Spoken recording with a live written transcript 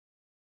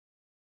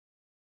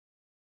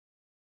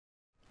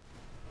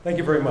Thank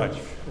you very much.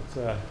 It's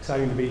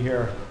exciting to be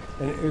here.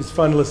 And it was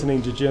fun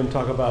listening to Jim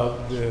talk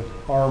about the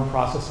ARM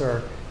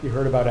processor. You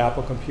heard about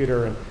Apple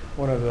Computer, and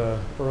one of the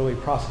early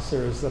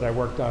processors that I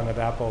worked on at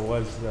Apple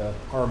was the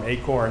ARM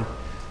Acorn,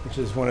 which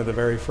is one of the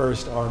very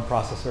first ARM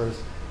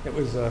processors. It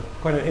was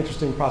quite an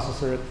interesting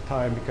processor at the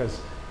time because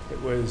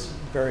it was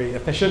very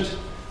efficient,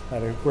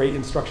 had a great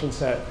instruction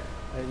set,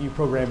 and you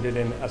programmed it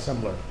in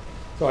assembler.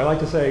 So I like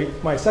to say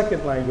my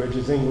second language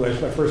is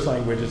English, my first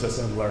language is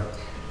assembler.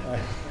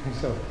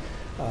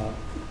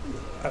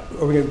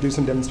 Are we going to do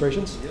some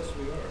demonstrations? Yes,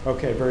 we are.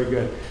 Okay, very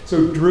good.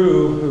 So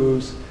Drew,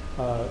 who's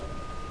going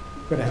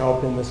to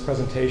help in this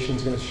presentation,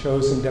 is going to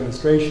show some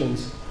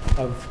demonstrations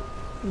of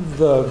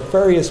the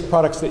various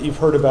products that you've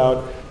heard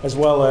about, as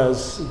well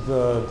as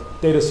the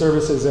data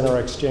services in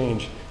our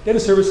exchange. Data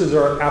services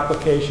are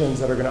applications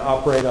that are going to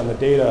operate on the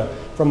data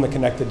from the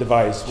connected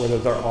device, whether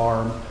they're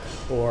ARM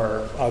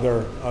or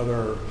other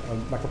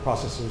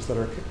microprocessors that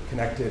are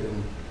connected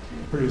and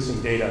producing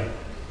data.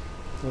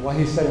 And while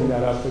he's setting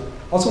that up, I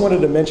also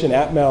wanted to mention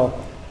Atmel.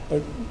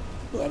 It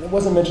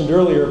wasn't mentioned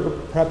earlier,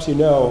 but perhaps you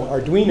know,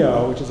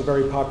 Arduino, which is a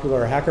very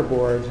popular hacker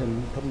board,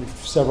 and probably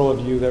several of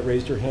you that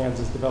raised your hands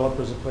as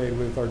developers have played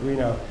with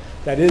Arduino,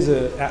 that is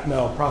an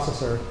Atmel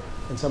processor,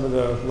 and some of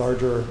the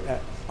larger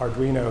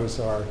Arduinos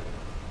are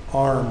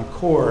ARM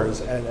cores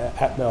and an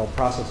Atmel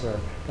processor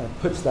kind of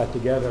puts that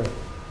together.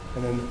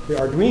 And then the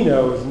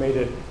Arduino has made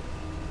it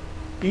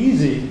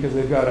easy because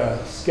they've got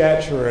a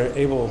sketch or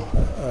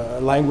a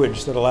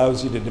language that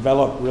allows you to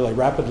develop really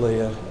rapidly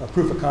a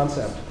proof of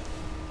concept.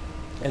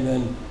 And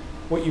then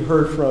what you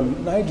heard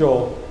from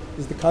Nigel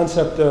is the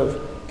concept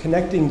of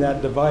connecting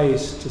that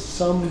device to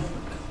some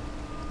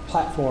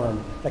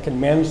platform that can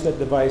manage that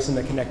device and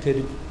the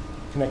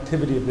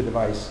connectivity of the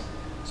device.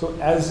 So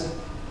as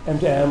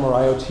M2M or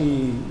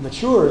IoT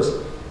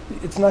matures,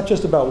 it's not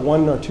just about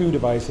one or two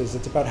devices,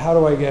 it's about how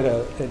do I get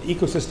an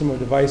ecosystem of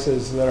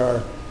devices that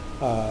are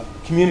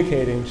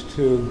communicating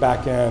to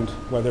back end,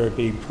 whether it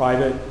be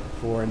private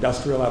for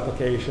industrial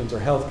applications or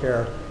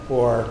healthcare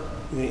or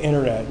the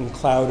internet and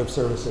cloud of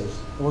services.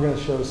 And we're going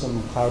to show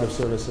some cloud of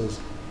services.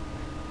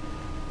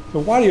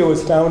 So Wadio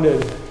was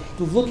founded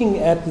looking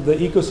at the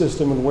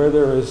ecosystem and where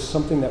there is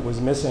something that was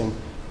missing.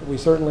 We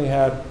certainly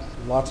had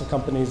lots of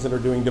companies that are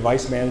doing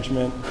device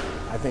management.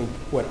 I think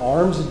what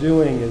ARM's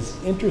doing is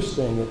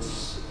interesting.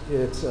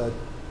 It's a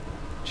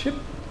chip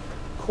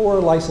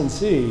core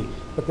licensee,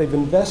 but they've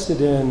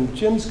invested in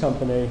Jim's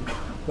company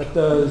that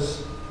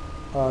does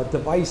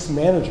device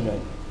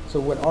management. So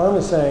what ARM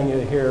is saying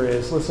here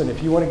is, listen,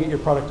 if you want to get your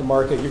product to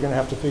market, you're going to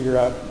have to figure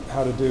out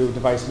how to do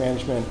device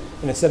management.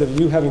 And instead of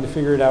you having to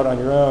figure it out on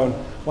your own,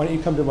 why don't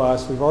you come to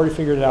us? We've already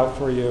figured it out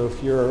for you.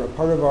 If you're a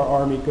part of our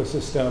ARM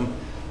ecosystem,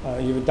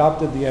 you've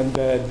adopted the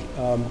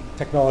mBed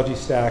technology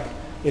stack,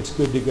 it's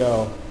good to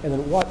go. And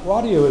then what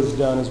Wadio has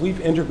done is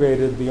we've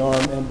integrated the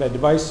ARM mBed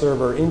device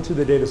server into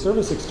the data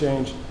service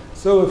exchange.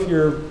 So if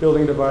you're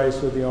building a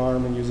device with the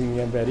ARM and using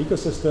the mBed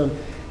ecosystem,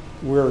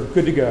 we're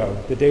good to go.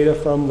 The data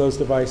from those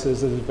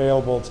devices is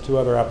available to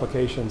other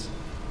applications.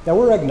 Now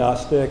we're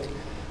agnostic.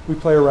 We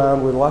play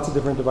around with lots of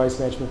different device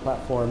management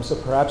platforms. So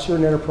perhaps you're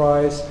an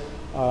enterprise.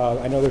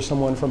 I know there's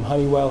someone from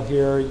Honeywell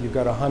here. You've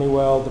got a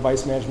Honeywell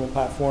device management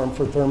platform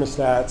for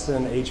thermostats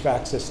and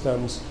HVAC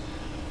systems.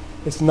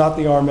 It's not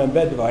the ARM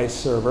mBed device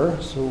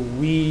server, so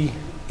we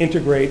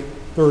integrate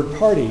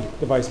third-party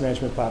device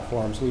management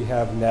platforms. We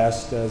have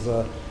Nest as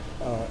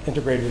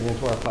integrated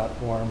into our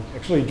platform.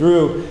 Actually,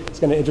 Drew has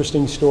got an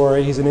interesting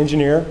story. He's an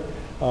engineer.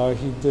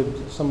 He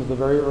did some of the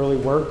very early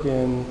work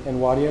in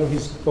Wadio.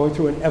 He's going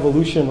through an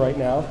evolution right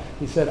now.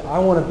 He said, I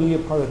want to be a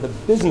part of the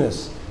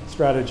business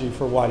strategy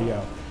for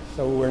Wadio.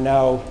 So we're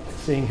now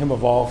seeing him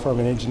evolve from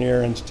an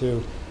engineer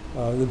into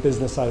the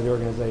business side of the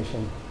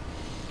organization.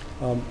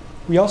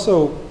 We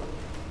also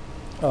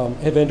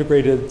have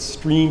integrated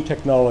Stream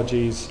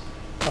Technologies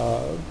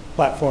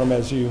platform,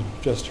 as you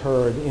just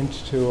heard,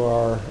 into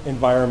our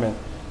environment.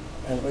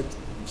 And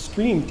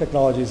Stream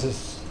Technologies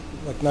is,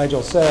 like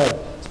Nigel said,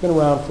 it's been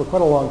around for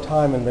quite a long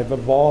time, and they've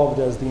evolved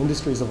as the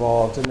industry's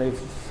evolved, and they've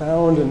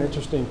found an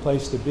interesting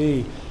place to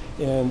be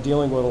in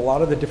dealing with a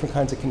lot of the different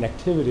kinds of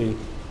connectivity.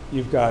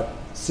 You've got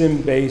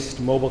SIM-based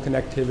mobile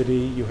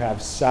connectivity, you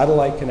have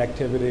satellite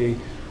connectivity,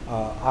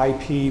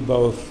 IP,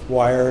 both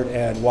wired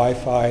and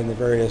Wi-Fi, and the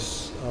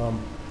various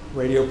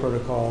radio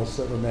protocols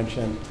that were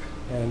mentioned.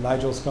 And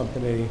Nigel's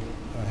company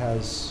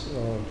has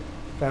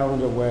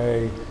found a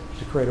way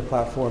to create a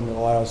platform that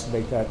allows to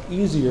make that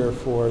easier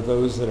for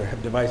those that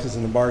have devices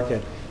in the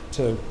market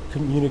to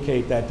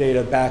communicate that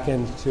data back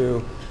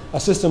into a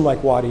system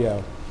like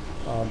Wadio.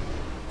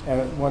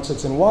 And once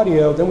it's in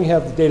Wadio, then we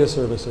have the data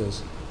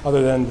services,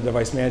 other than the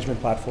device management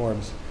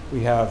platforms.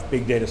 We have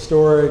big data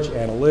storage,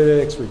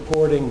 analytics,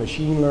 reporting,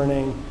 machine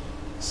learning,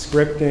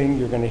 scripting.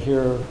 You're going to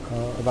hear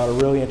about a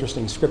really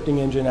interesting scripting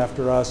engine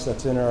after us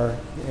that's in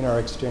our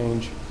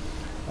exchange.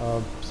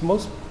 So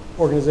most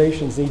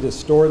organizations need to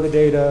store the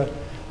data,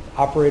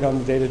 operate on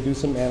the data, do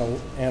some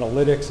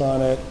analytics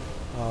on it,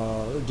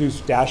 do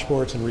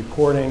dashboards and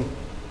reporting.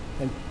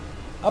 And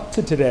up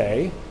to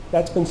today,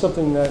 that's been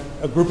something that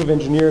a group of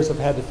engineers have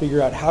had to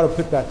figure out how to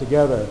put that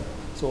together.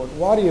 So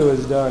what Wadio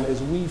has done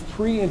is we've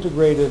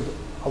pre-integrated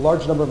a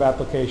large number of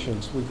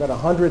applications. We've got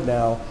 100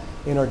 now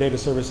in our data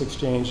service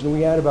exchange, and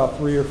we add about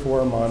 3 or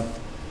 4 a month.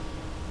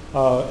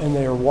 And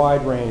they are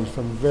wide range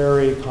from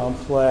very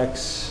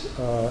complex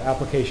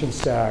application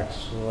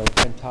stacks like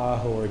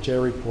Pentaho or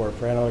JReport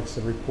for analytics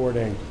and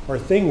reporting, or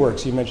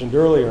ThingWorx you mentioned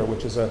earlier,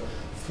 which is a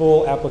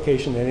full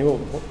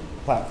application-enabled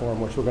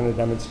platform, which we're going to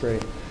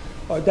demonstrate,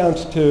 down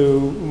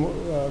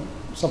to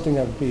something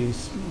that would be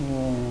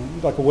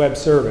like a web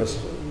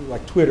service,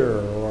 like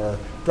Twitter or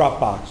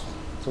Dropbox.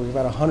 So we've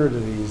got 100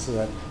 of these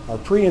that are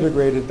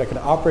pre-integrated that can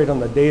operate on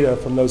the data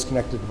from those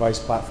connected device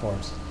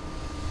platforms.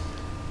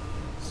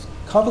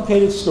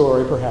 Complicated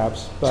story,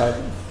 perhaps, but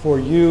for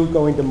you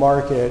going to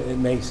market, it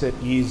makes it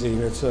easy.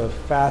 It's a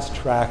fast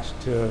track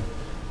to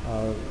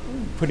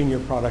putting your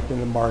product in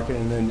the market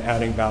and then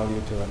adding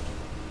value to it.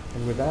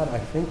 And with that, I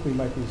think we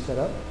might be set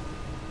up.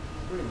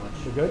 Pretty much.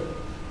 We're good?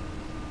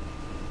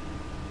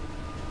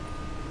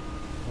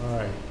 All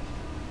right.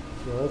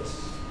 So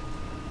let's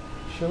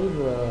show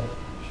the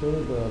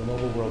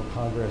Mobile World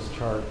Congress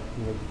chart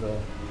with the...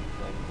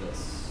 Like this.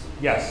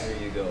 Yes.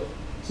 There you go.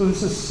 So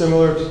this is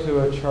similar to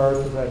a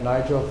chart that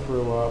Nigel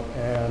threw up,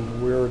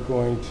 and we're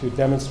going to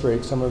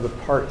demonstrate some of the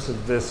parts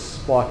of this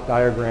block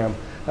diagram.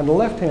 On the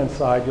left-hand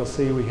side, you'll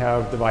see we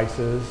have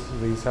devices.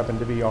 These happen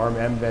to be ARM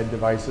mBed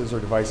devices, or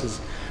devices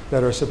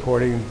that are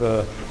supporting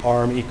the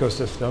ARM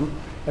ecosystem.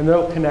 And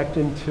they'll connect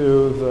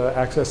into the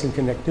access and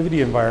connectivity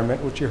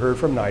environment, which you heard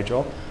from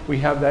Nigel. We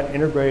have that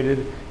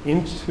integrated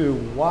into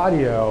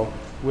Wadio,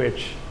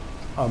 which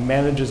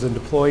manages and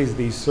deploys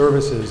these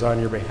services on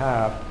your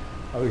behalf.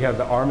 We have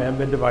the ARM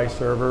mBed device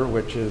server,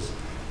 which is,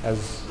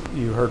 as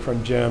you heard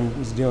from Jim,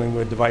 is dealing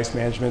with device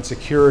management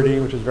security,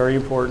 which is very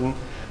important,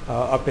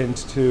 up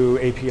into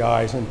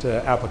APIs,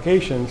 into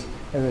applications,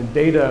 and then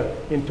data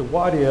into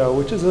Wadio,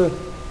 which is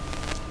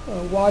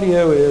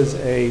Wadio is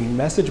a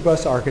message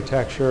bus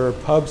architecture,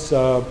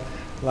 pub/sub,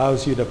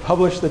 allows you to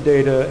publish the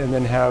data and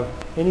then have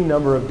any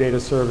number of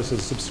data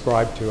services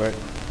subscribe to it.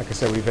 Like I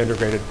said, we've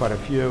integrated quite a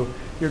few.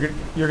 You're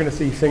going to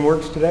see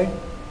ThingWorx today.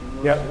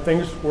 ThingWorx. Yeah,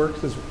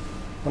 ThingWorx is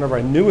one of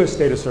our newest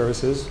data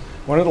services,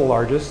 one of the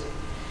largest.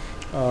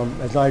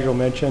 As Nigel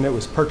mentioned, it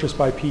was purchased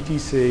by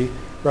PTC,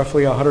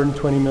 roughly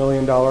 $120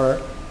 million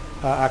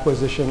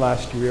acquisition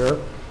last year.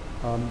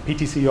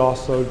 PTC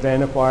also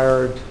then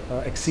acquired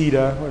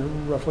Exida,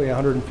 roughly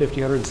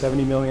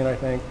 170 million, I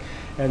think.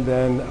 And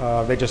then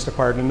they just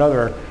acquired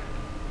another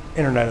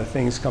Internet of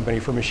Things company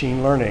for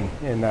machine learning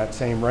in that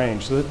same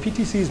range. So the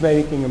PTC is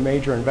making a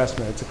major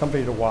investment. It's a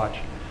company to watch.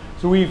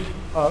 So we've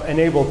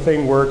enabled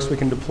ThingWorx. We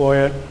can deploy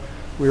it.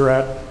 We were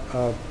at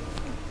a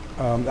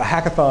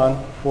hackathon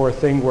for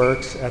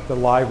ThingWorx at the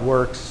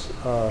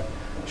LiveWorx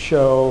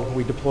show.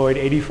 We deployed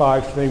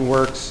 85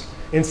 ThingWorx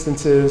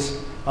instances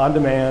on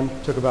demand.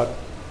 Took about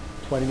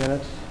 20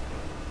 minutes.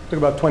 Took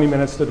about 20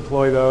 minutes to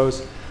deploy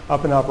those.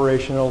 Up and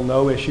operational,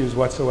 no issues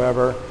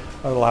whatsoever.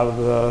 Allowed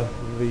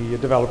the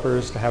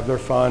developers to have their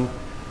fun.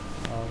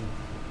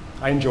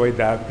 I enjoyed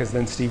that because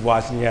then Steve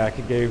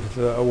Wozniak gave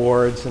the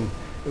awards, and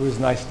it was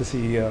nice to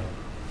see the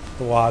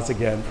Woz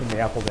again from the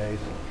Apple days.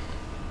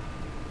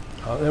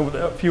 And with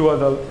a few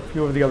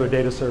of the other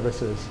data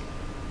services.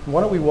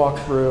 Why don't we walk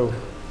through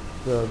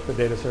the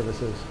data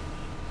services?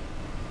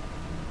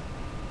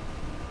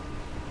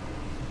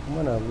 I'm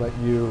going to let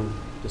you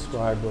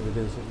describe what it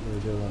is that you're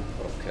doing.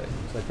 Okay.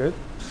 Is that good?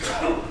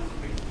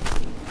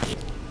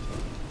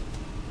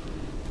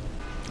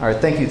 All right,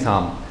 thank you,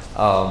 Tom.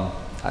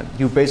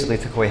 You basically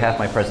took away half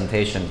my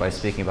presentation by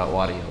speaking about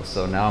Wadio,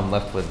 so now I'm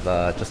left with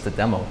just a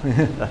demo.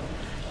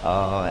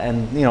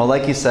 And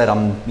like you said,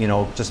 I'm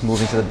just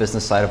moving to the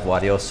business side of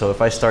Wadio. So if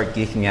I start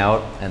geeking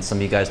out and some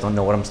of you guys don't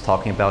know what I'm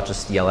talking about,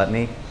 just yell at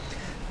me,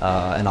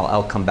 and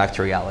I'll come back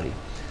to reality.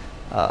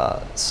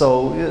 Going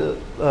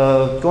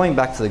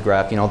back to the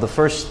graph,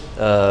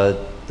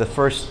 the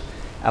first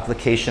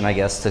application, I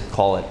guess, to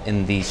call it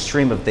in the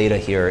stream of data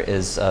here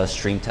is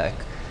StreamTech,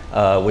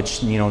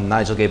 which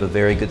Nigel gave a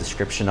very good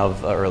description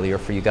of earlier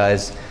for you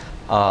guys.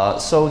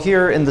 So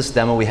here in this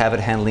demo, we have it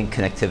handling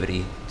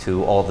connectivity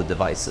to all the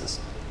devices.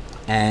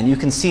 And you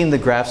can see in the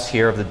graphs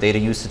here of the data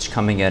usage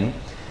coming in.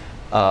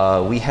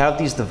 We have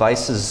these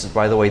devices,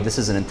 by the way, this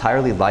is an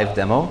entirely live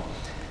demo.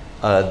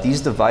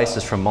 These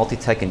devices from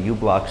Multitech and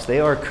u-blox, they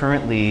are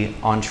currently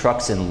on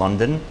trucks in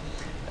London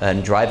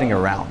and driving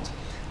around.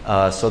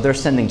 So they're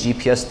sending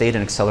GPS data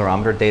and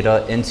accelerometer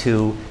data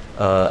into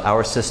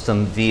our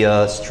system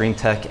via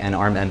StreamTech and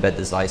ARM mBed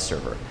device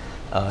server.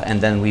 And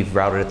then we've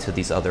routed it to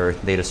these other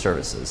data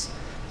services.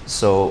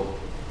 So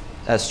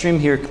Stream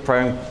here,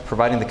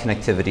 providing the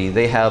connectivity,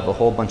 they have a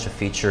whole bunch of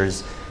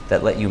features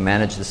that let you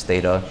manage this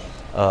data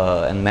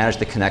and manage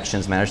the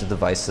connections, manage the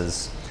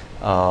devices.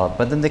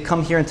 But then they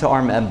come here into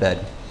ARM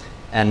mBed.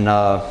 And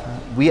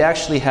we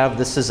actually have,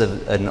 this is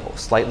a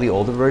slightly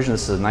older version.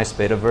 This is a nice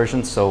beta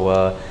version.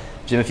 So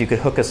Jim, if you could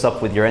hook us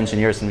up with your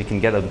engineers and we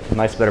can get a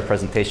nice, better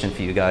presentation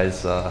for you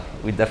guys,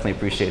 we'd definitely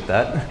appreciate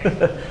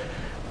that.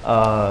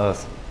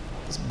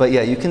 But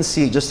yeah, you can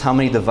see just how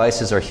many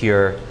devices are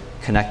here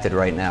connected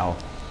right now.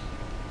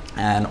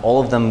 And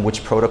all of them,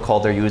 which protocol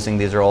they're using,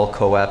 these are all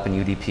CoAP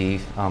and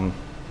UDP.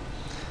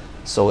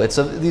 So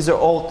these are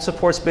all,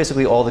 supports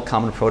basically all the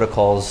common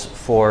protocols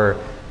for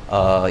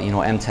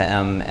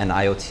M2M and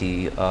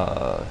IoT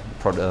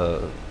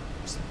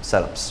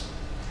setups.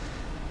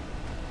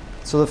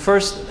 So the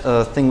first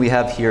thing we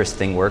have here is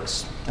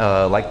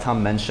ThingWorx. Like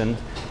Tom mentioned,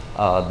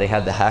 they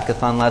had the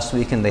hackathon last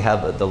week, and they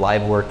have the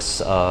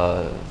LiveWorx,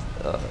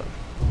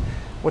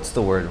 what's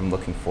the word I'm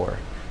looking for?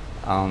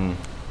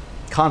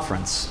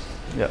 Conference.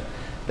 Yeah.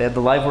 They had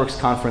the LiveWorx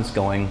conference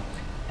going.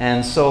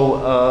 And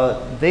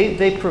so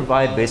they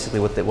provide basically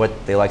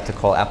what they like to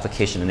call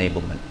application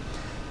enablement.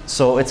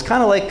 So it's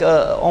kind of like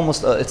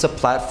it's a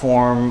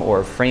platform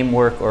or a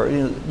framework, or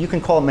you can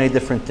call it many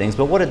different things.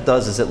 But what it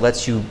does is it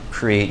lets you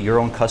create your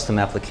own custom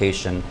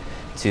application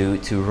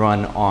to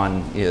run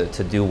on,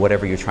 to do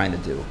whatever you're trying to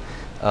do.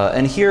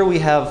 And here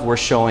we're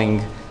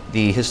showing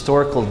the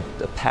historical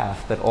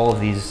path that all of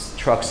these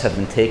trucks have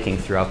been taking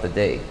throughout the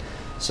day.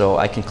 So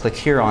I can click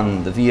here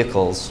on the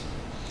vehicles,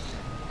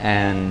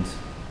 and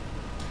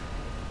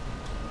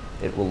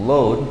it will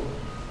load.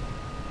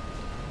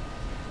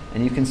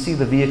 And you can see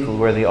the vehicle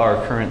where they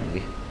are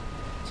currently.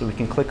 So we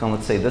can click on,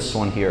 let's say, this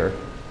one here,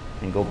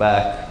 and go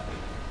back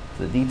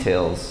to the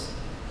details.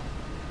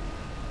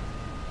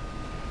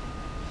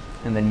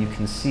 And then you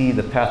can see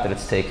the path that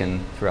it's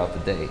taken throughout the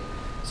day.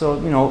 So,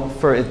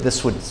 if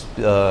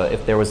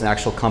there was an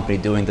actual company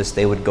doing this,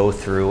 they would go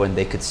through and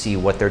they could see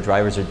what their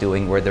drivers are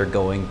doing, where they're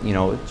going,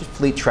 just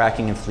fleet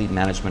tracking and fleet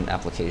management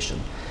application.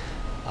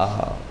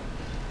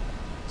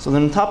 So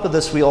then on top of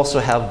this, we also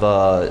have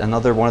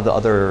one of the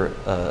other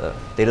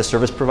data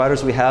service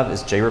providers we have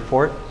is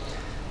JReport.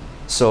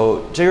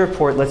 So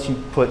JReport lets you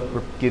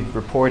give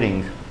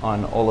reporting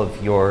on all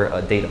of your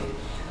data.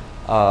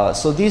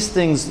 So these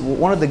things,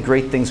 one of the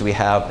great things we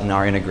have in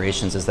our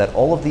integrations is that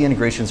all of the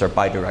integrations are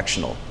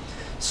bidirectional.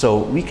 So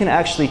we can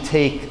actually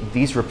take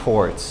these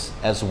reports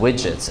as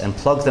widgets and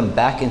plug them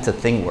back into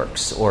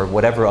ThingWorx or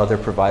whatever other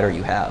provider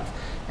you have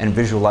and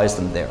visualize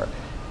them there.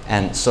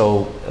 And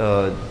so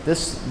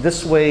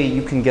this way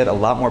you can get a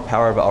lot more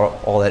power about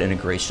all that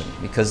integration,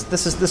 because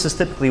this is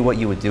typically what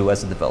you would do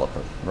as a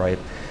developer, right?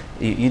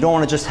 You don't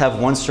want to just have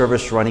one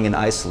service running in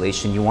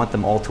isolation. You want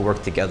them all to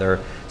work together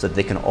so that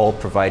they can all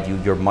provide you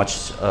your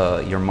much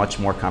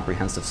more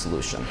comprehensive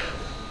solution.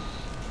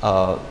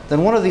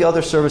 Then one of the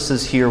other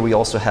services here we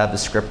also have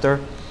is Scriptr.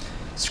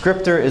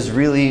 Scriptr is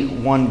really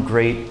one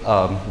great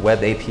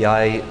web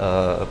API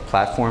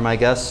platform, I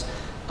guess.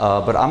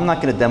 But I'm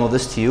not going to demo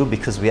this to you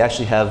because we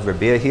actually have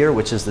Rabih here,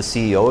 which is the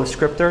CEO of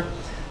Scriptr.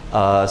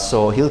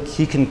 So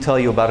he can tell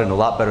you about it a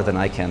lot better than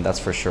I can, that's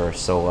for sure.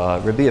 So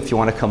Rabih, if you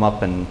want to come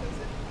up and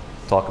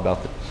talk about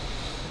it.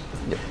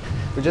 Yeah.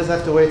 We just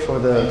have to wait for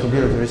the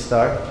computer to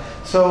restart.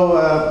 So,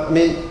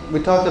 we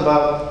talked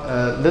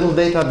about little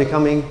data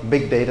becoming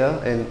big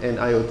data in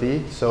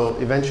IoT. So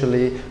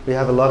eventually, we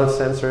have a lot of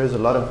sensors, a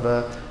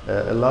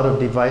lot of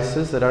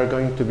devices that are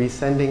going to be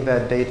sending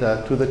that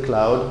data to the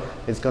cloud.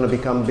 It's going to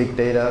become big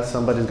data.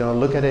 Somebody's going to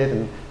look at it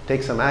and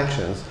take some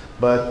actions.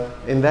 But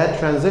in that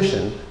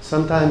transition,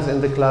 sometimes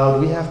in the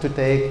cloud, we have to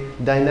take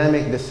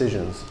dynamic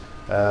decisions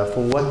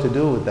for what to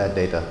do with that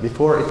data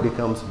before it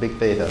becomes big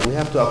data. We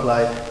have to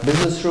apply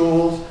business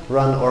rules,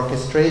 run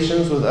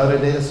orchestrations with other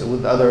data,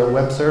 with other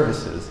web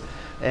services,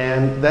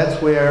 and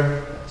that's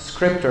where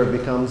Scriptr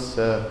becomes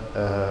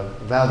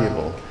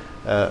valuable.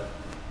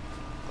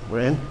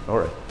 We're in? All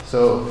right.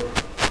 So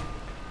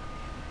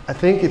I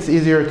think it's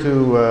easier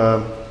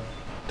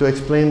to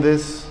explain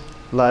this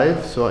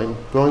live. So I'm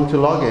going to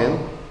log in.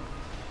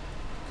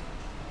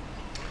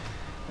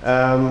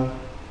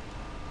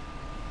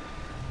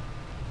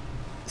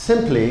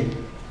 Simply,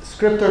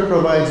 Scriptr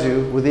provides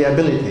you with the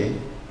ability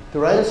to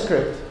write a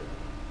script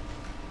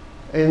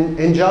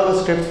in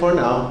JavaScript for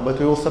now, but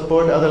we will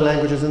support other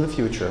languages in the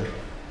future.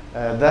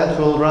 That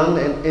will run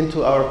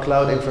into our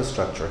cloud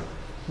infrastructure.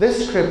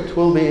 This script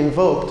will be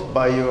invoked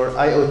by your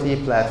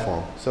IoT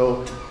platform.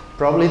 So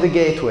probably the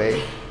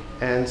gateway,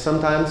 and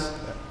sometimes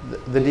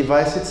the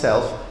device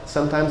itself,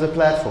 sometimes a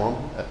platform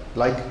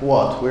like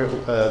Watt. We're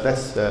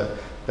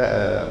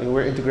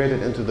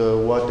integrated into the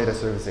Watt Data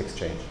Service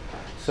Exchange.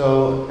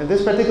 So in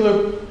this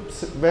particular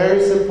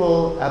very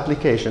simple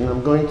application,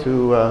 I'm going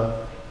to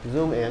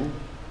zoom in.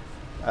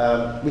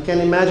 We can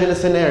imagine a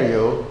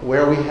scenario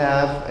where we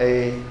have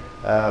a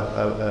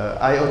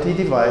IoT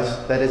device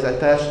that is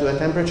attached to a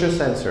temperature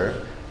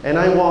sensor, and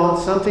I want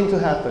something to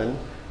happen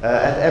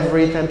at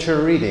every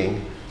temperature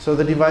reading. So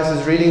the device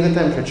is reading the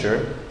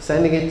temperature,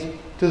 sending it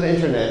to the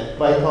internet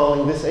by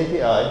calling this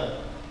API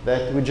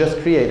that we just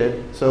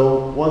created.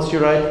 So once you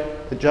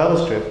write the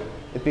JavaScript,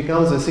 it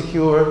becomes a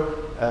secure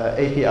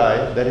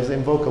API that is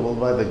invocable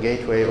by the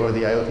gateway or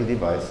the IoT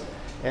device.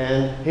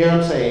 And here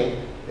I'm saying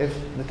if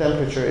the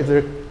temperature, if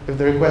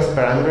the request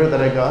parameter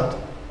that I got,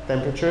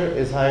 temperature,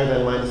 is higher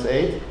than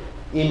 -8,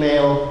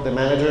 email the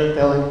manager,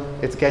 tell him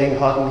it's getting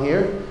hot in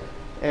here.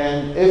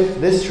 And if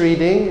this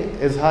reading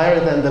is higher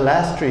than the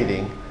last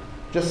reading,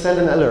 just send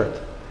an alert.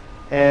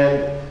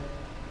 and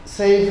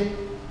save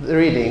the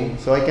reading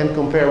so I can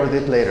compare with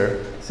it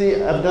later.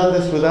 See, I've done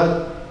this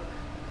without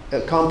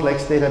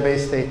complex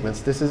database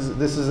statements. This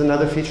is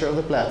another feature of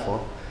the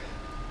platform.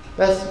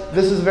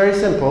 This is very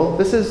simple.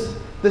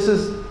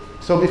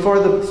 So before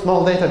the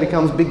small data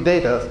becomes big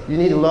data, you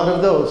need a lot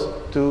of those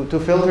to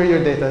filter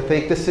your data,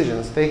 take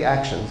decisions, take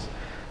actions.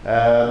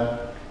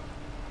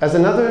 As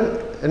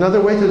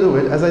another way to do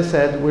it, as I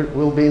said,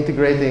 we'll be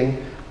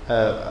integrating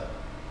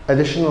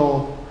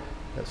additional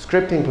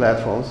scripting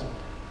platforms.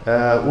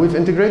 We've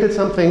integrated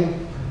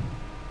something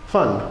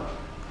fun.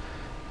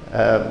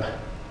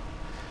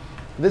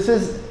 This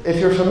is, if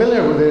you're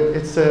familiar with it,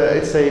 it's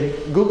a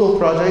Google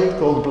project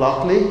called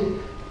Blockly.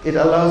 It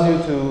allows you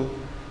to,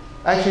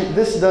 actually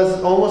this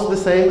does almost the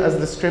same as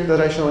the script that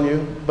I've shown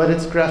you, but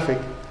it's graphic.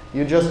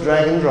 You just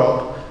drag and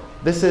drop.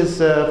 This is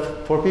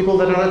for people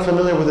that are not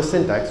familiar with the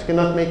syntax. You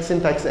cannot make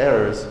syntax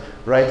errors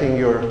writing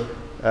your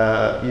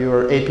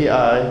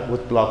API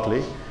with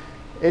Blockly.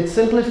 It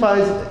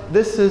simplifies,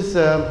 this is,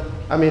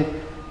 I mean,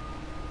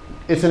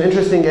 it's an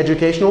interesting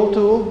educational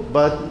tool,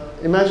 but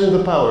imagine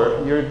the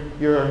power.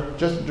 You're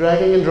just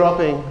dragging and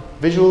dropping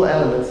visual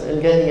elements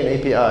and getting an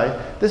API.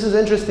 This is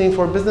interesting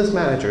for business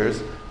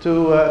managers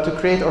to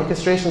create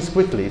orchestrations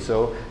quickly.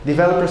 So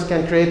developers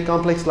can create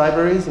complex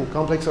libraries and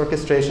complex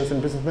orchestrations,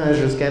 and business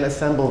managers can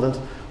assemble them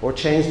or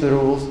change the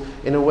rules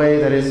in a way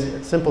that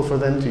is simple for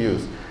them to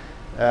use.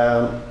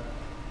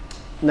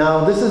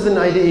 Now, this is an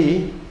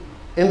IDE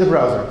in the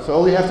browser. So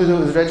all you have to do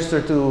is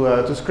register to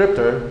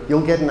Scriptr.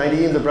 You'll get an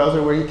IDE in the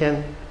browser where you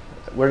can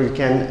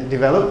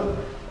develop.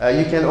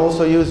 You can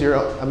also use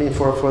your, I mean,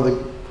 for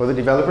the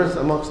developers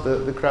amongst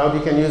the crowd,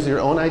 you can use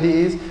your own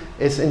IDEs.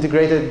 It's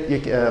integrated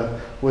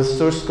with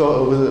source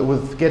code,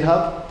 with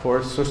GitHub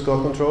for source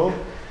code control.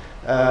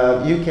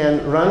 You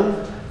can run.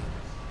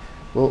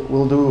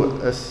 We'll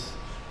do a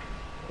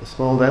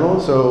small demo.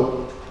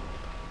 So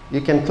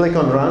you can click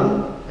on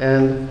run,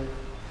 and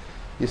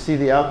you see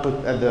the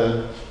output at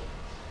the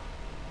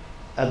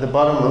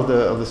bottom of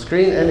the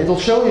screen, and it'll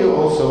show you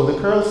also the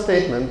curl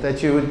statement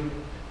that you would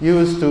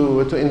use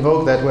to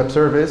invoke that web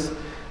service.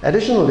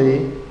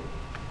 Additionally,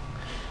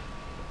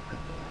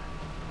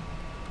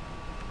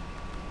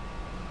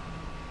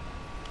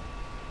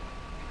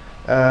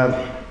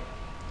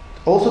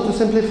 also to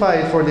simplify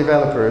it for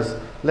developers,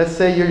 let's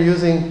say you're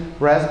using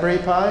Raspberry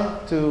Pi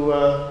to,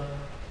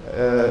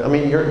 I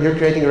mean, you're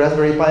creating a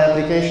Raspberry Pi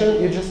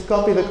application. You just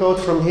copy the code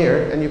from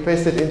here and you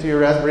paste it into your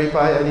Raspberry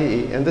Pi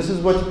IDE. And this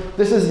is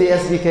the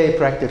SDK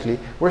practically.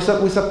 We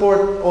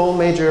support all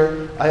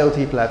major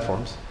IoT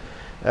platforms.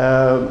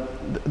 The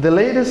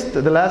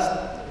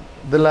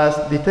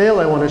last detail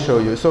I want to show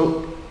you.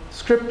 So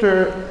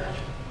Scriptr.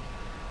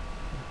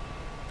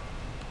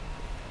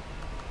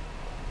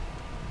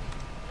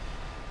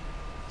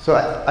 So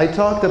I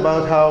talked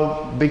about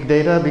how big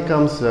data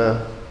becomes,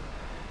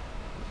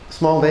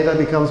 small data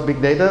becomes big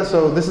data.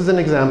 So this is an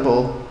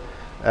example.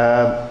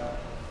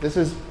 This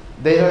is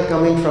data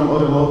coming from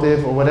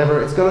automotive or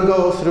whatever. It's going to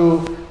go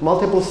through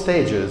multiple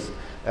stages.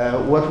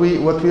 What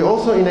we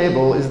also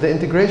enable is the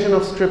integration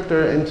of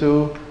Scriptr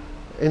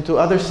into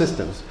other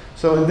systems.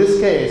 So in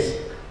this case,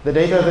 the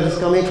data that is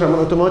coming from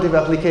an automotive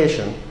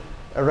application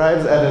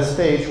arrives at a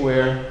stage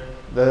where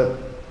the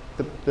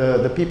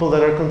people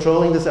that are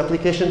controlling this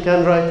application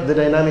can write the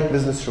dynamic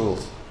business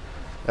rules.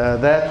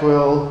 That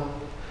will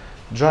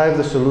drive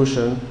the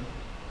solution,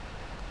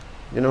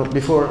 you know,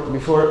 before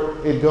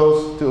it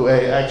goes to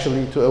a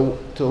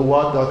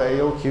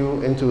what.io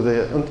queue into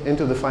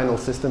the final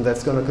system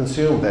that's going to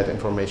consume that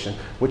information,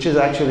 which is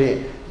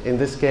actually, in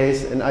this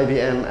case, an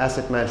IBM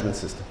asset management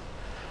system.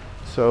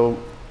 So,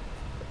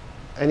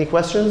 any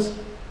questions?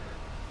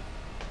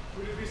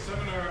 Would it be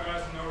similar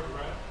as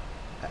Node-RED?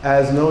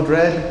 As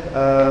Node-RED,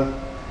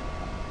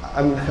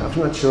 I'm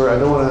not sure. I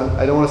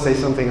don't want to say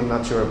something I'm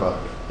not sure about.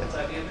 Yeah. It's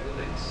IBM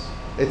Linux.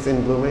 It's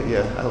in Bluemix.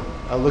 Yeah,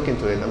 I'll look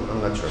into it.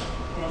 I'm not sure.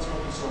 Well, it's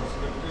open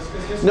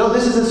source. No,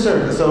 this is a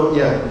service. So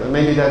yeah,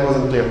 maybe that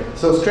wasn't clear.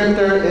 So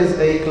Scriptr is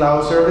a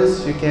cloud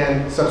service. You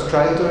can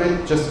subscribe to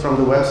it just from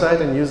the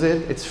website and use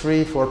it. It's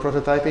free for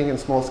prototyping and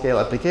small-scale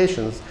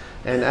applications.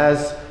 And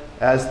as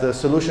the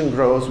solution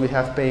grows, we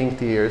have paying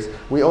tiers.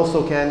 We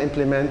also can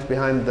implement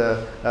behind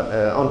the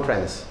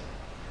on-premise.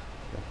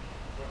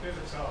 But this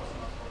itself is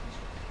not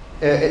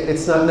open source.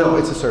 It's not. No,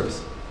 it's a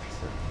service.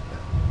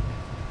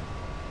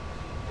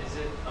 Is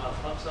it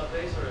PubSub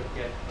based or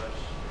get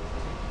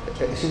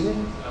push? Excuse me?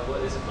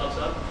 What is it,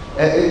 PubSub?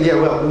 Yeah,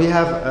 well,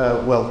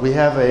 we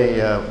have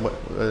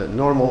a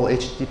normal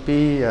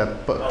HTTP,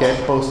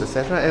 GET, POST,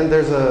 etc., and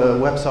there's a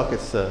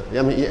WebSockets.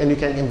 I mean, and you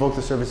can invoke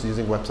the service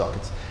using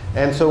WebSockets.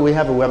 And so we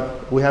have a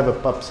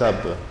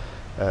PubSub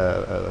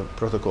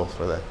protocol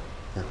for that.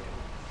 Yeah.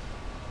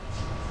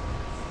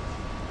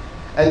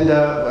 And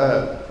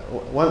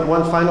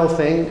one final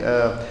thing.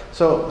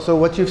 So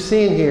what you've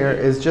seen here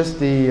is just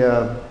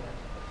the.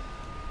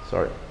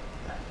 Sorry.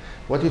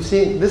 What you've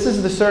seen, this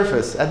is the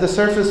surface. At the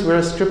surface, we're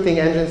a scripting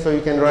engine, so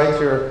you can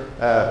write your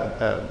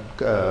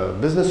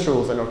business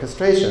rules and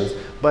orchestrations.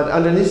 But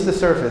underneath the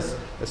surface,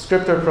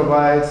 Scriptr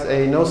provides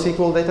a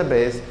NoSQL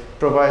database,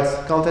 provides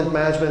content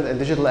management and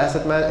digital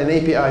asset an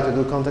API to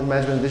do content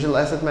management and digital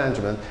asset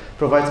management,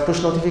 provides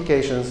push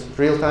notifications,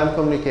 real-time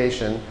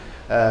communication,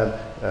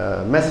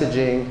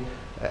 messaging,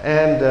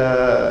 and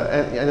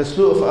a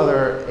slew of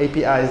other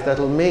APIs that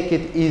will make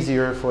it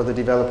easier for the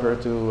developer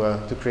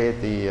to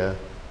create the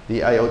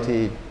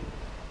IoT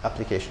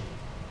application.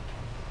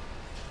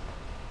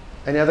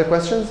 Any other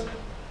questions?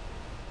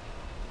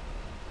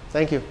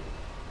 Thank you.